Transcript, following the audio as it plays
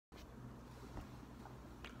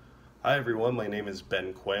Hi everyone, my name is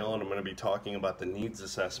Ben Quayle and I'm going to be talking about the needs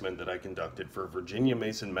assessment that I conducted for Virginia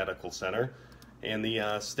Mason Medical Center and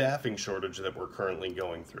the staffing shortage that we're currently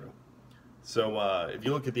going through. So if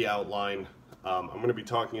you look at the outline, I'm going to be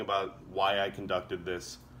talking about why I conducted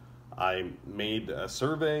this. I made a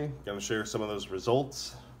survey, going to share some of those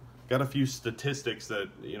results, got a few statistics that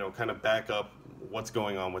kind of back up what's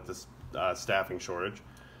going on with this staffing shortage,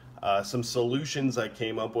 some solutions I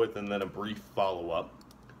came up with, and then a brief follow-up.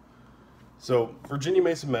 So, Virginia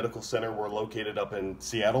Mason Medical Center, we're located up in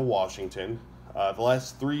Seattle, Washington. The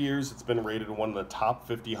last 3 years, it's been rated one of the top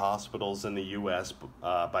 50 hospitals in the U.S.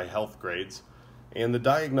 By Health Grades. And the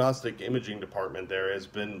diagnostic imaging department there has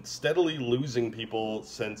been steadily losing people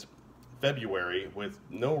since February with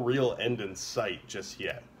no real end in sight just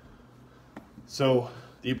yet. So,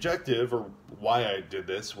 the objective, or why I did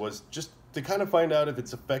this, was just to kind of find out if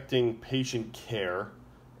it's affecting patient care,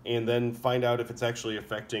 and then find out if it's actually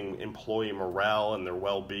affecting employee morale and their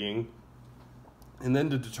well-being, and then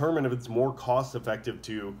to determine if it's more cost-effective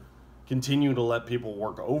to continue to let people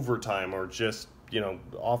work overtime or just,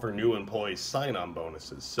 offer new employees sign-on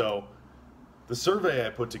bonuses. So the survey I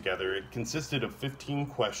put together, it consisted of 15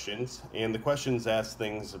 questions, and the questions asked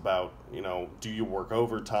things about, do you work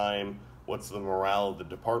overtime? What's the morale of the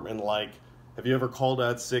department like? Have you ever called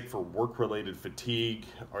out sick for work-related fatigue?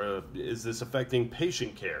 Or is this affecting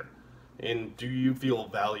patient care? And do you feel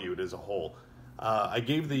valued as a whole? I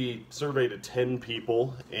gave the survey to 10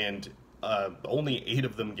 people, and only 8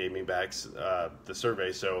 of them gave me back the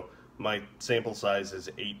survey, so my sample size is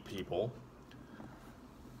 8 people.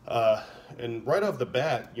 And right off the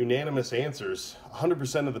bat, unanimous answers.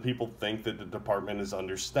 100% of the people think that the department is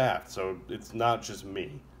understaffed, so it's not just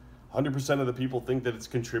me. 100% of the people think that it's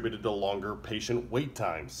contributed to longer patient wait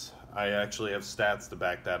times. I actually have stats to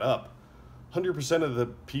back that up. 100% of the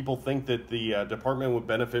people think that the department would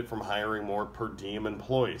benefit from hiring more per diem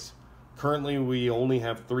employees. Currently, we only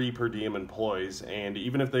have 3 per diem employees, and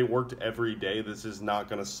even if they worked every day, this is not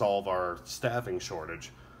going to solve our staffing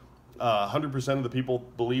shortage. 100% of the people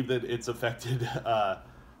believe that it's affected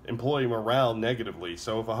employee morale negatively.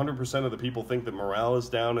 So if 100% of the people think that morale is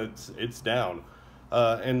down, it's down.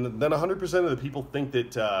 And then 100% of the people think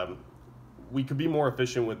that we could be more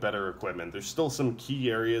efficient with better equipment. There's still some key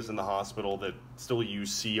areas in the hospital that still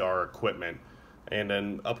use CR equipment, and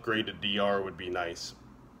an upgraded DR would be nice.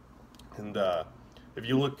 And if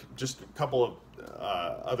you look, just a couple of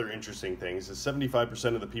other interesting things, is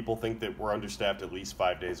 75% of the people think that we're understaffed at least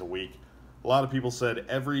 5 days a week. A lot of people said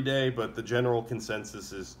every day, but the general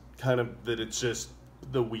consensus is kind of that it's just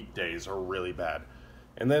the weekdays are really bad.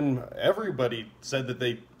 And then everybody said that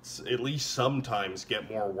they at least sometimes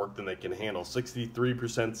get more work than they can handle.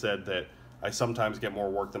 63% said that I sometimes get more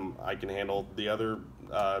work than I can handle. The other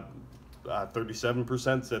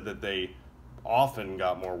 37% said that they often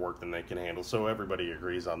got more work than they can handle. So everybody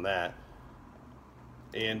agrees on that.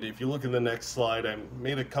 And if you look at the next slide, I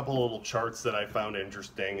made a couple of little charts that I found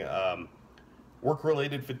interesting.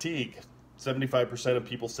 Work-related fatigue. 75% of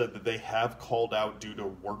people said that they have called out due to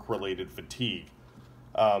work-related fatigue.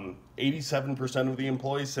 87% of the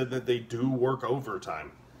employees said that they do work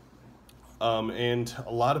overtime. And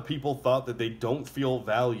a lot of people thought that they don't feel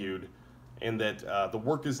valued and that the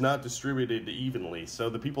work is not distributed evenly. So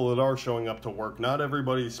the people that are showing up to work, not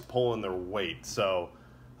everybody's pulling their weight. So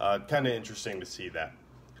kind of interesting to see that.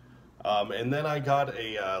 And then I got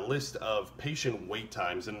a list of patient wait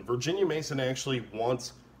times, and Virginia Mason actually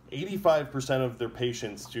wants 85% of their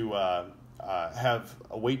patients to have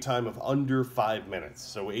a wait time of under 5 minutes,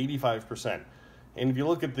 so 85%. And if you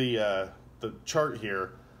look at the chart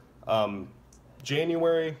here,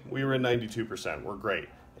 January we were at 92%, we're great.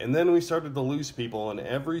 And then we started to lose people, and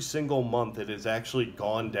every single month it has actually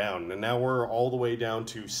gone down, and now we're all the way down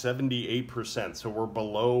to 78%, so we're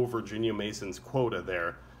below Virginia Mason's quota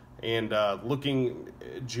there. And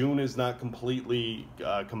June is not completely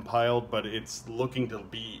compiled, but it's looking to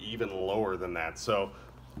be even lower than that. So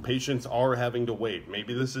patients are having to wait.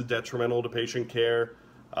 Maybe this is detrimental to patient care,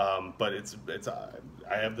 but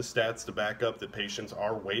I have the stats to back up that patients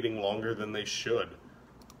are waiting longer than they should.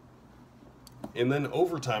 And then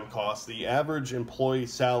overtime costs. The average employee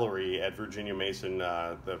salary at Virginia Mason,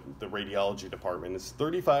 the radiology department, is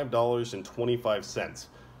 $35.25.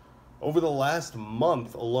 Over the last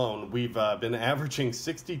month alone, we've been averaging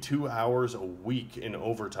 62 hours a week in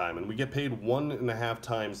overtime, and we get paid 1.5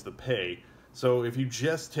 times the pay. So if you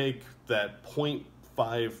just take that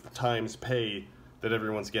 0.5 times pay that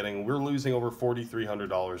everyone's getting, we're losing over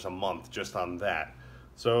 $4,300 a month just on that.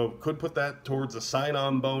 So could put that towards a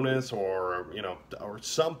sign-on bonus or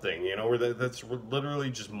something, where that's literally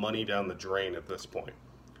just money down the drain at this point.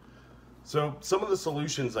 So some of the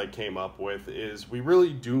solutions I came up with is we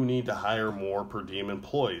really do need to hire more per diem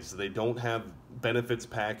employees. They don't have benefits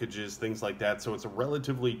packages, things like that, so it's a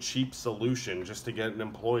relatively cheap solution just to get an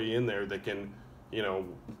employee in there that can,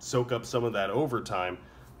 soak up some of that overtime,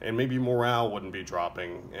 and maybe morale wouldn't be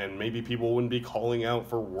dropping, and maybe people wouldn't be calling out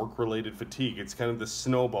for work-related fatigue. It's kind of the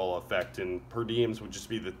snowball effect, and per diems would just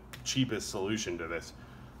be the cheapest solution to this.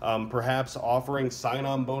 Perhaps offering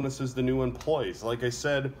sign-on bonuses to new employees. Like I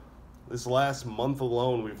said, this last month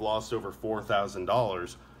alone, we've lost over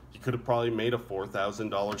 $4,000. You could have probably made a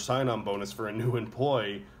 $4,000 sign-on bonus for a new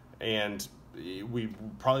employee, and we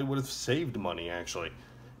probably would have saved money, actually.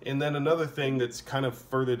 And then another thing that's kind of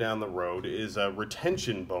further down the road is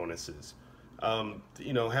retention bonuses.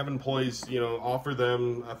 Have employees, offer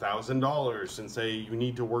them $1,000 and say you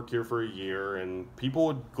need to work here for a year, and people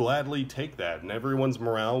would gladly take that, and everyone's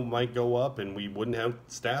morale might go up, and we wouldn't have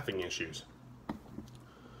staffing issues.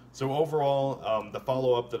 So overall, the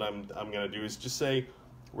follow-up that I'm going to do is just say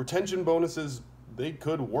retention bonuses, they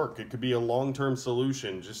could work. It could be a long-term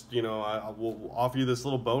solution. Just, I will offer you this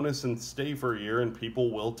little bonus and stay for a year, and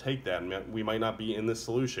people will take that. And we might not be in this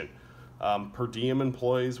solution. Per diem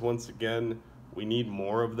employees, once again, we need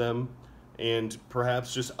more of them. And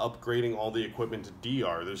perhaps just upgrading all the equipment to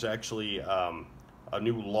DR. There's actually a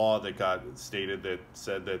new law that got stated that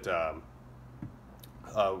said that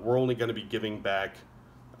we're only going to be giving back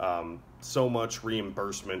so much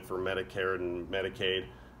reimbursement for Medicare and Medicaid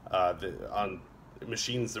on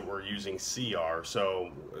machines that were using CR.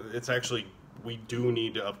 So it's actually, we do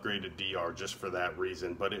need to upgrade to DR just for that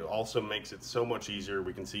reason, but it also makes it so much easier.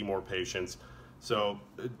 We can see more patients. So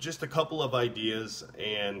just a couple of ideas,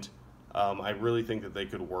 and I really think that they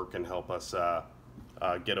could work and help us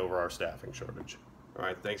get over our staffing shortage. All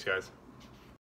right, thanks guys.